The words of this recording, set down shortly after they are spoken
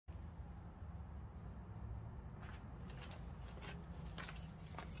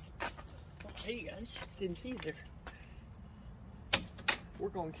Hey you guys, didn't see you there. We're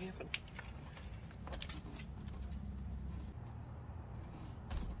going camping.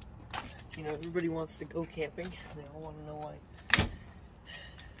 You know, everybody wants to go camping. They all want to know why.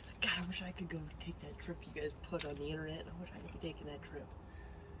 God, I wish I could go take that trip you guys put on the internet. I wish I could be taking that trip.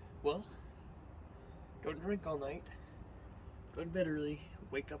 Well, don't drink all night. Go to bed early.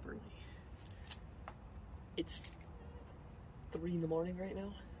 Wake up early. It's 3 in the morning right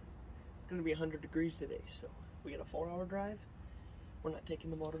now. It's going to be 100 degrees today, so we got a 4-hour drive. We're not taking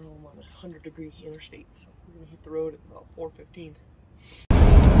the motorhome on a 100-degree interstate, so we're going to hit the road at about 4:15.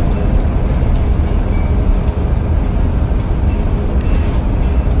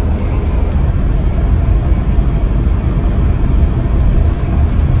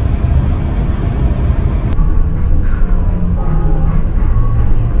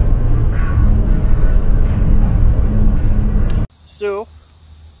 So,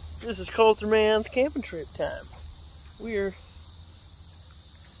 this is Coulter Man's camping trip time. We are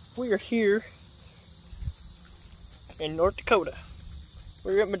here in North Dakota.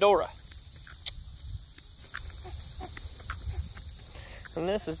 We're at Medora. And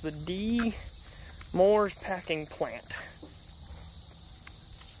this is the D. Moore's packing plant.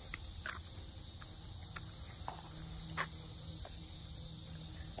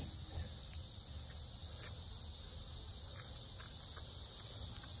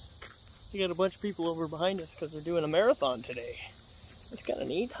 We got a bunch of people over behind us because they're doing a marathon today. That's kind of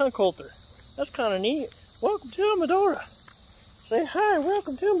neat, huh, Coulter? That's kind of neat. Welcome to Medora. Say hi,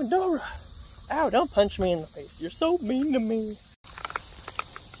 welcome to Medora. Ow, don't punch me in the face. You're so mean to me.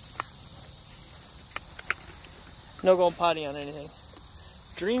 No going potty on anything.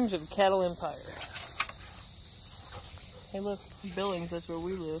 Dreams of Cattle Empire. Hey look, Billings, that's where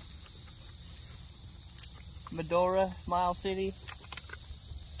we live. Medora, Mile City.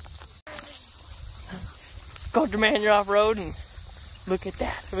 Coulter Man, you're off road, and look at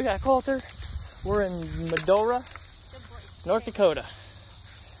that. We got Coulter. We're in Medora, North Dakota.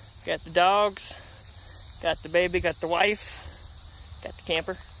 Got the dogs, got the baby, got the wife, got the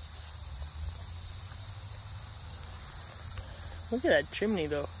camper. Look at that chimney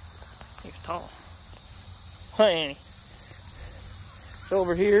though. It's tall. Hi, Annie. So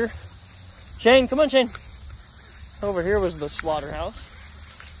over here, Shane, come on, Shane. Over here was the slaughterhouse.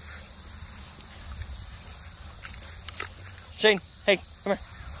 Shane, hey, come here.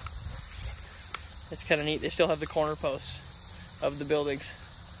 It's kind of neat. They still have the corner posts of the buildings.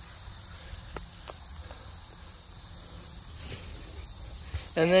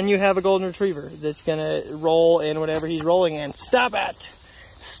 And then you have a golden retriever that's going to roll in whatever he's rolling in. Stop it!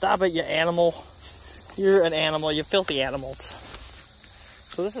 Stop it, you animal. You're an animal, you filthy animals.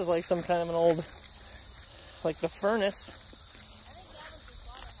 So this is like some kind of an old, like the furnace.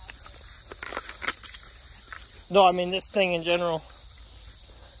 No, I mean this thing in general.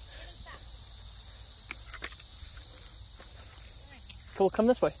 Cool, come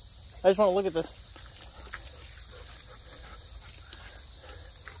this way. I just want to look at this.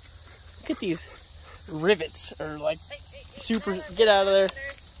 Look at these rivets, or like super, get out of there.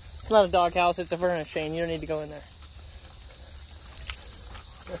 It's not a dog house, it's a furnace, Shane. You don't need to go in there.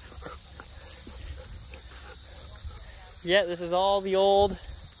 Yeah, this is all the old.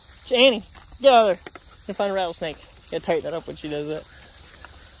 Annie, get out of there. You're gonna find a rattlesnake. You gotta tighten that up when she does that.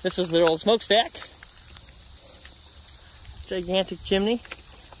 This was their old smokestack. Gigantic chimney.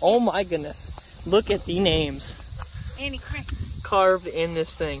 Oh my goodness. Look at the names. Annie, come here. Carved in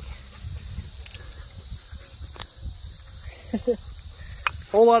this thing. A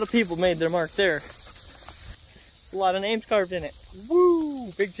whole lot of people made their mark there. A lot of names carved in it.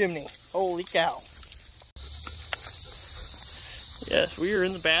 Woo! Big chimney. Holy cow. Yes, we are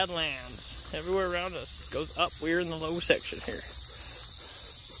in the Badlands. Everywhere around us goes up. We're in the low section here.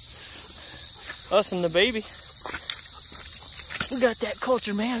 Us and the baby. We got that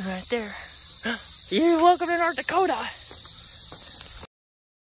Coulter Man right there. You're welcome to North Dakota.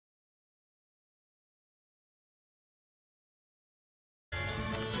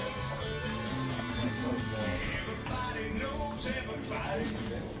 Everybody knows everybody.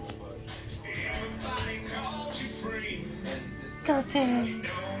 Everybody calls you free. Coulter.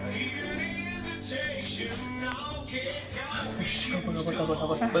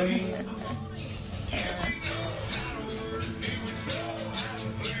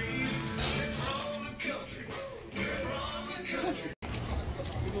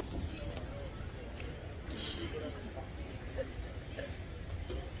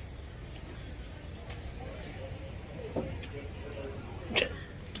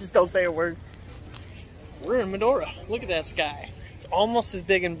 Just don't say a word. We're in Medora. Look at that sky. It's almost as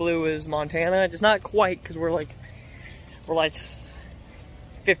big and blue as Montana. It's not quite, because we're like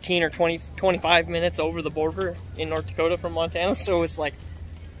 15 or 25 minutes over the border in North Dakota from Montana, so it's like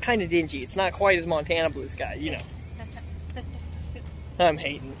kind of dingy. It's not quite as Montana blue sky, you know. I'm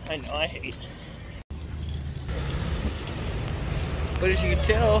hating. I know, I hate. But as you can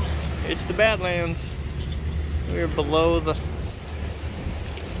tell, it's the Badlands. We're below the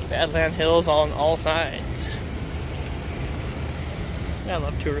Badland Hills on all sides. I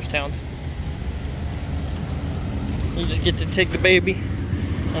love tourist towns. You just get to take the baby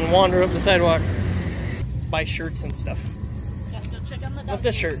and wander up the sidewalk, buy shirts and stuff. Look,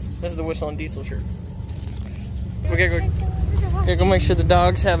 this shirt. This is the Whistle and Diesel shirt. We gotta go make sure the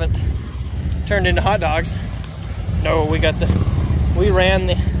dogs haven't turned into hot dogs. No, we ran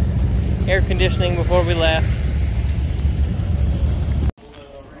the air conditioning before we left.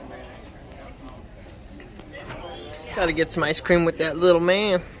 Gotta get some ice cream with that little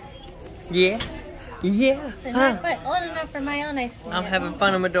man. Yeah? Yeah. Not quite old enough for my own ice cream. I'm having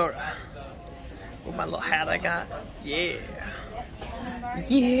fun in Medora. With my little hat I got. Yeah.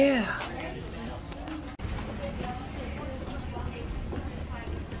 Yeah.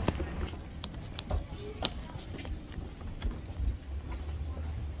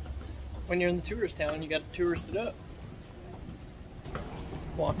 When you're in the tourist town, you gotta tourist it up.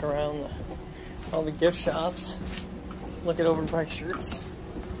 Walk around all the gift shops. Look at overpriced shirts.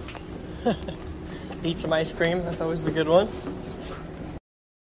 Eat some ice cream, that's always the good one.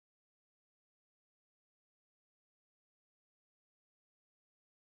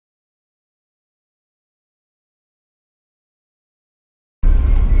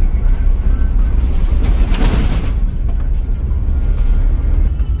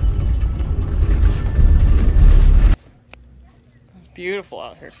 It's beautiful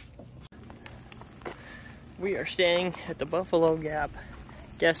out here. We are staying at the Buffalo Gap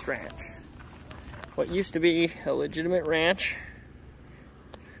Guest Ranch. What used to be a legitimate ranch,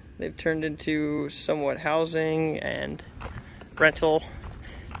 they've turned into somewhat housing and rental.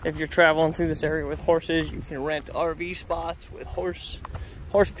 If you're traveling through this area with horses, you can rent RV spots with horse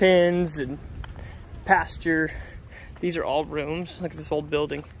pens and pasture. These are all rooms. Look at this old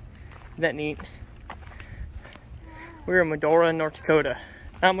building. Isn't that neat? We're in Medora, North Dakota.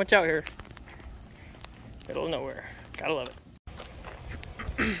 Not much out here. Middle of nowhere. Gotta love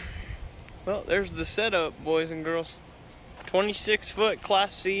it. Well, there's the setup, boys and girls. 26-foot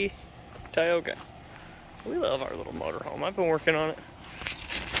Class C Toyota. We love our little motorhome. I've been working on it.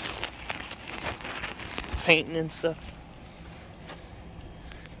 Painting and stuff.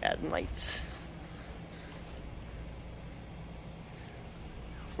 Adding lights.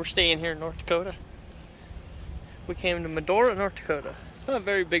 We're staying here in North Dakota. We came to Medora, North Dakota. It's not a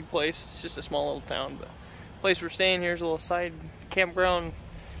very big place. It's just a small little town, but the place we're staying here is a little side campground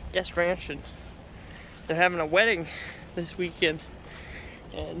guest ranch, and they're having a wedding this weekend,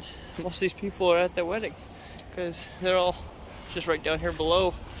 and most of these people are at that wedding because they're all just right down here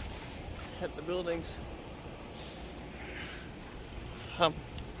below at the buildings.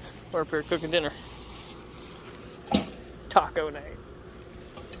 We're up here cooking dinner. Taco night.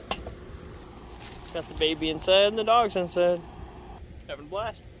 Got the baby inside and the dogs inside. Having a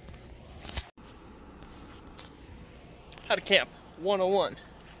blast. How to camp 101.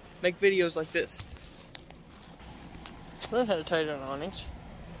 Make videos like this. Learn how to tie down awnings.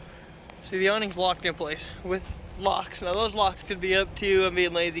 See, the awning's locked in place with locks. Now those locks could be up too. I'm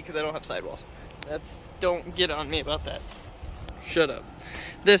being lazy because I don't have sidewalls. Don't get on me about that. Shut up.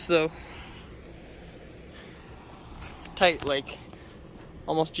 This though, tight, like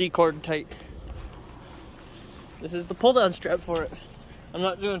almost G-cord tight. This is the pull down strap for it. I'm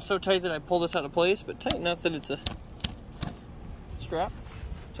not doing so tight that I pull this out of place, but tight enough that it's a strap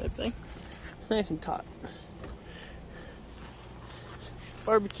type thing. Nice and taut.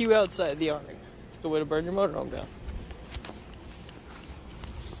 Barbecue outside the awning. It's a good way to burn your motorhome down.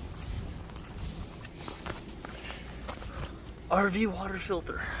 RV water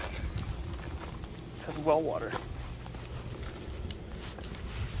filter. Has well water.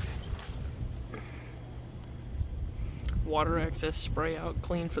 Water access spray out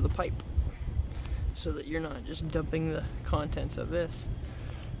clean for the pipe, so that you're not just dumping the contents of this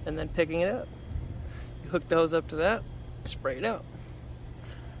and then picking it up. You hook the hose up to that, spray it out.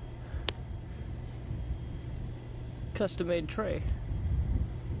 Custom made tray.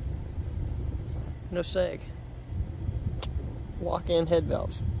 No sag. Lock-in head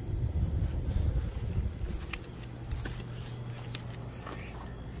valves.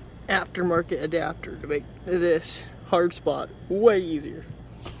 Aftermarket adapter to make this hard spot way easier.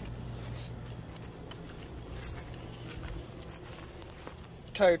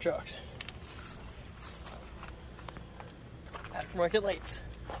 tire chocks, aftermarket lights,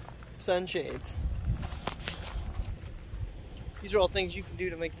 sunshades. These are all things you can do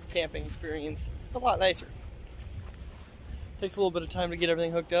to make the camping experience a lot nicer. Takes a little bit of time to get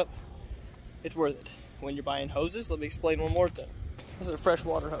everything hooked up. It's worth it. When you're buying hoses, let me explain one more thing. This is a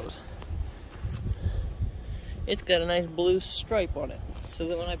freshwater hose. It's got a nice blue stripe on it, so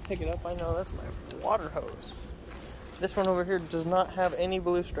that when I pick it up, I know that's my water hose. This one over here does not have any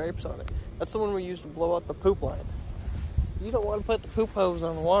blue stripes on it. That's the one we use to blow out the poop line. You don't want to put the poop hose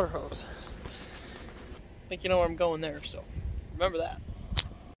on the water hose. I think you know where I'm going there, so remember that.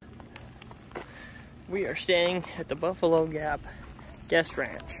 We are staying at the Buffalo Gap Guest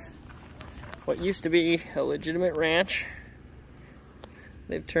Ranch. What used to be a legitimate ranch,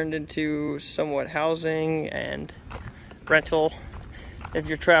 they've turned into somewhat housing and rental. If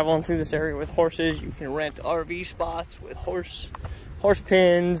you're traveling through this area with horses, you can rent RV spots with horse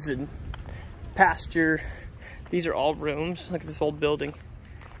pens and pasture. These are all rooms. Look at this old building.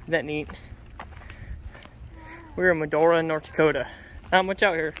 Isn't that neat? We're in Medora, North Dakota. Not much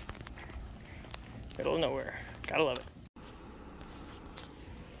out here. Middle of nowhere. Gotta love it.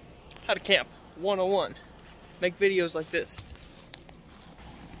 How to camp 101. Make videos like this.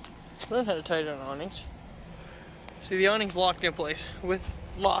 Learn how to tie down awnings. See, the awning's locked in place with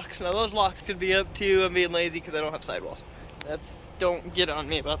locks. Now those locks could be up too. I'm being lazy because I don't have sidewalls. Don't get on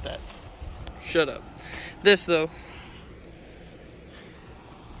me about that. Shut up. This though,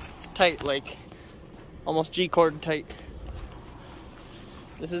 tight, like almost G-cord tight.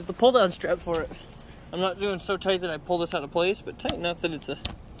 This is the pull down strap for it. I'm not doing so tight that I pull this out of place, but tight enough that it's a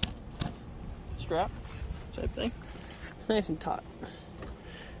strap type thing. Nice and taut.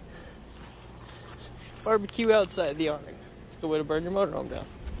 Barbecue outside the awning. It's a good way to burn your motorhome down.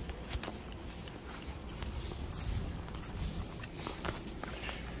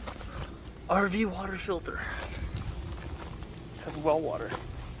 RV water filter. Has well water.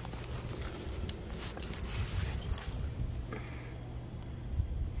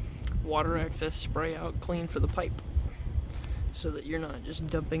 Water access spray out clean for the pipe, so that you're not just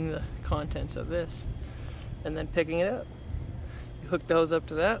dumping the contents of this and then picking it up. You hook the hose up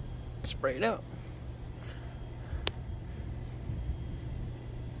to that, spray it out.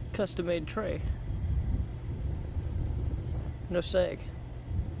 Custom made tray. No sag.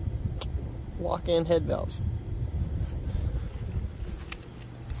 Lock-in head valves.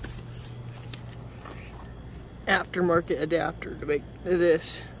 Aftermarket adapter to make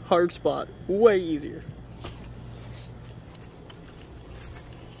this hard spot way easier.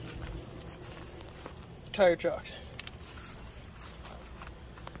 Tire chocks.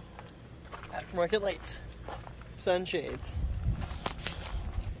 Aftermarket lights. Sunshades.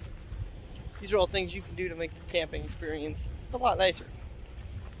 These are all things you can do to make the camping experience a lot nicer.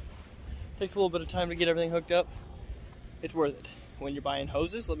 Takes a little bit of time to get everything hooked up. It's worth it. When you're buying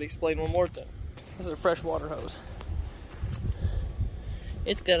hoses, let me explain one more thing. This is a freshwater hose.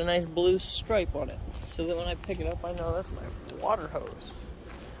 It's got a nice blue stripe on it, so that when I pick it up, I know that's my water hose.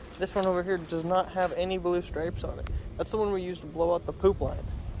 This one over here does not have any blue stripes on it. That's the one we use to blow out the poop line.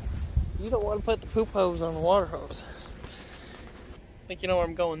 You don't want to put the poop hose on the water hose. I think you know where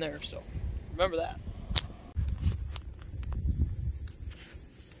I'm going there, so remember that.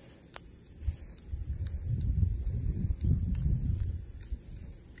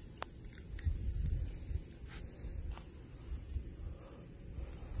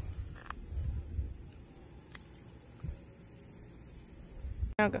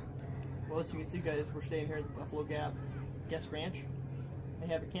 Okay. Well, as you can see, guys, we're staying here at the Buffalo Gap Guest Ranch. They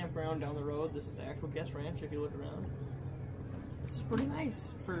have a campground down the road. This is the actual guest ranch if you look around. This is pretty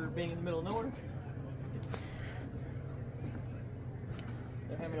nice for being in the middle of nowhere.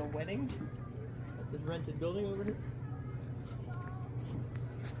 They're having a wedding at this rented building over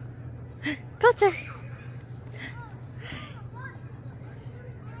here. Coaster!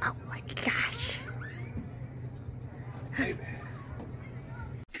 Oh my gosh. Hey.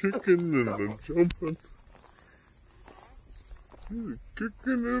 Kicking and a jumping. Kicking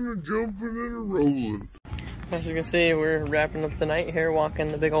and a jumping and a rolling. As you can see, we're wrapping up the night here,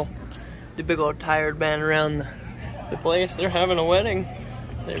 walking the big old tired man around the place. They're having a wedding.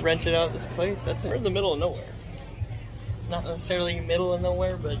 They rented out this place. We're in the middle of nowhere. Not necessarily middle of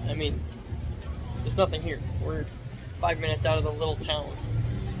nowhere, but I mean, there's nothing here. We're 5 minutes out of the little town,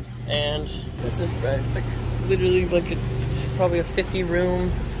 and this is like literally like probably a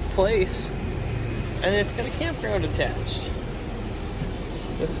 50-room place, and it's got a campground attached.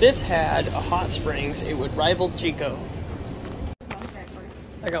 If this had a hot springs, it would rival Chico.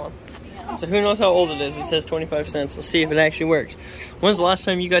 I got one. So who knows how old it is? It says 25 cents. Let's see if it actually works. When's the last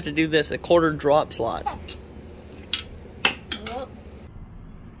time you got to do this? A quarter drop slot.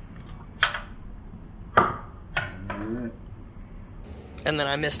 And then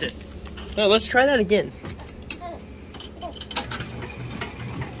I missed it. No, let's try that again.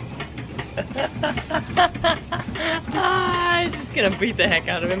 He's just gonna beat the heck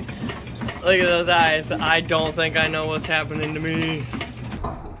out of him. Look at those eyes. I don't think I know what's happening to me.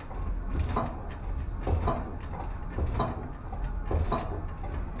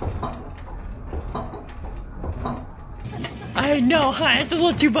 I know, huh? It's a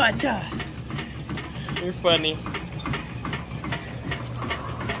little too much, huh? You're funny.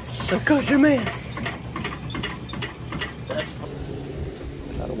 Dakota, man. That's fun.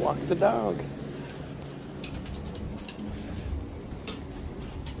 Gotta walk the dog.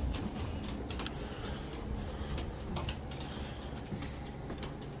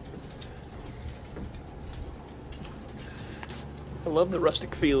 I love the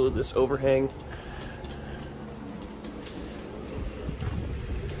rustic feel of this overhang.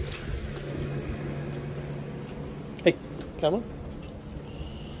 Hey, come on.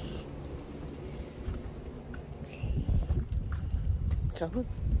 Come on.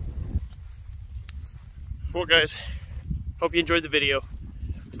 Well, guys, hope you enjoyed the video.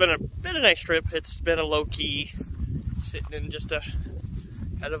 It's been a nice trip. It's been a low-key, sitting in just a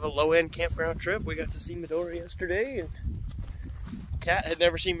kind of a low-end campground trip. We got to see Medora yesterday, and Kat had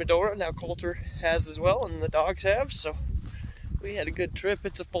never seen Medora. Now Coulter has as well, and the dogs have. So we had a good trip.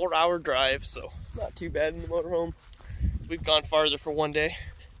 It's a 4-hour drive, so not too bad in the motorhome. We've gone farther for one day.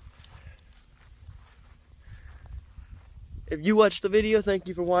 If you watched the video, thank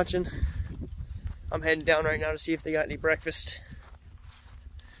you for watching. I'm heading down right now to see if they got any breakfast.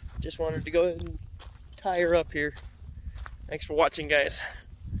 Just wanted to go ahead and tie her up here. Thanks for watching, guys.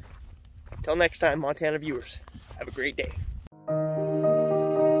 Until next time, Montana viewers, have a great day.